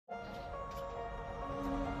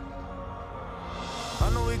I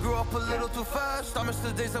know we grew up a little too fast. I miss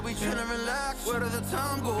the days that we chill and relax. Where did the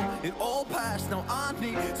time go? It all passed, now I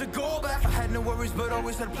need to go back. I had no worries but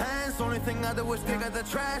always had plans. The only thing I did was take out the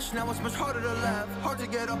trash. Now it's much harder to laugh, hard to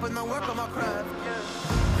get up and then work on my craft.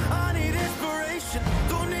 I need inspiration,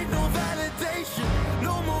 don't need no validation.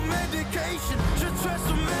 No more medication, just try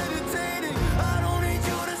some meditating. I don't need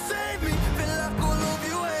you to save me, feel like all of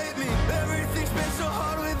you hate me. Everything's been so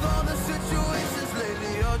hard with all the situations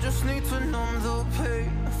lately. I just need to numb the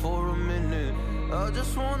pain for a minute. I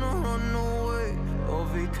just wanna run away on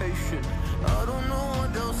vacation. I don't know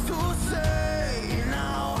what else to say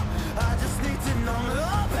now. I just need to numb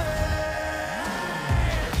the pain.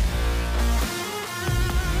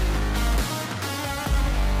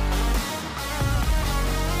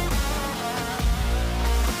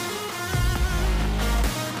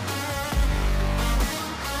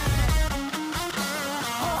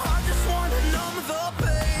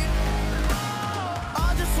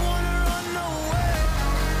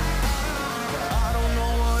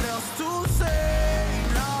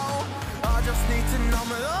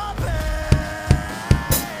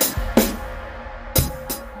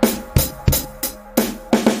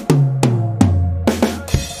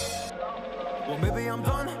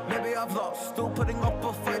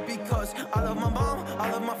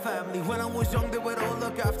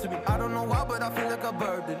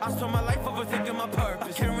 I spend my life overthinking my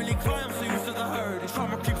purpose. I can't really cry, I'm so used to the hurt.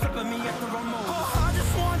 Trauma keeps flipping me at the wrong moment. Oh, I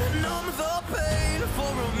just wanna numb the pain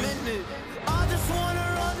for a minute. I just wanna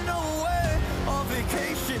run away on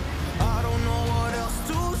vacation. I don't know what else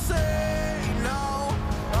to say now.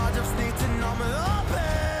 I just need to numb the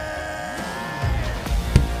pain.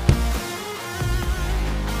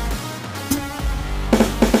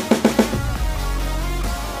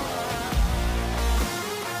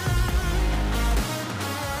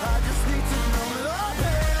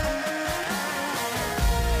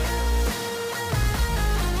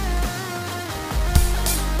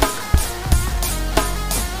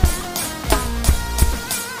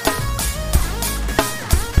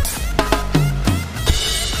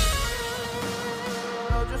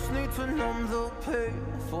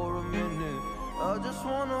 I just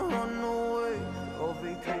wanna run away on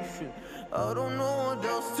vacation. I don't know what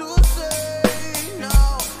else to say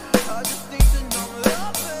now. I just need to numb the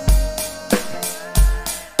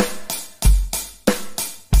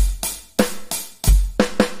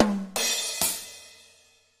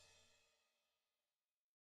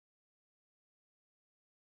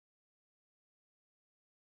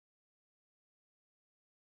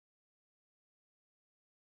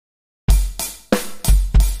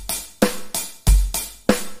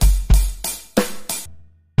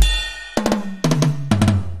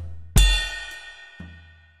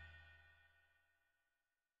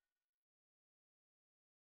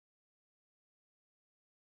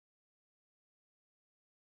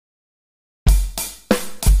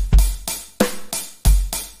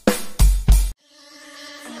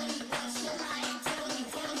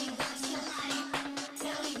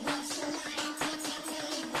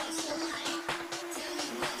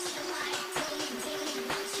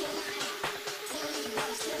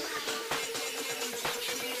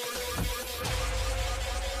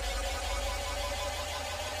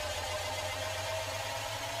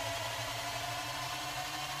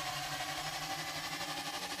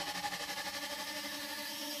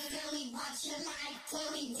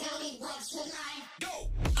Tell me what you like.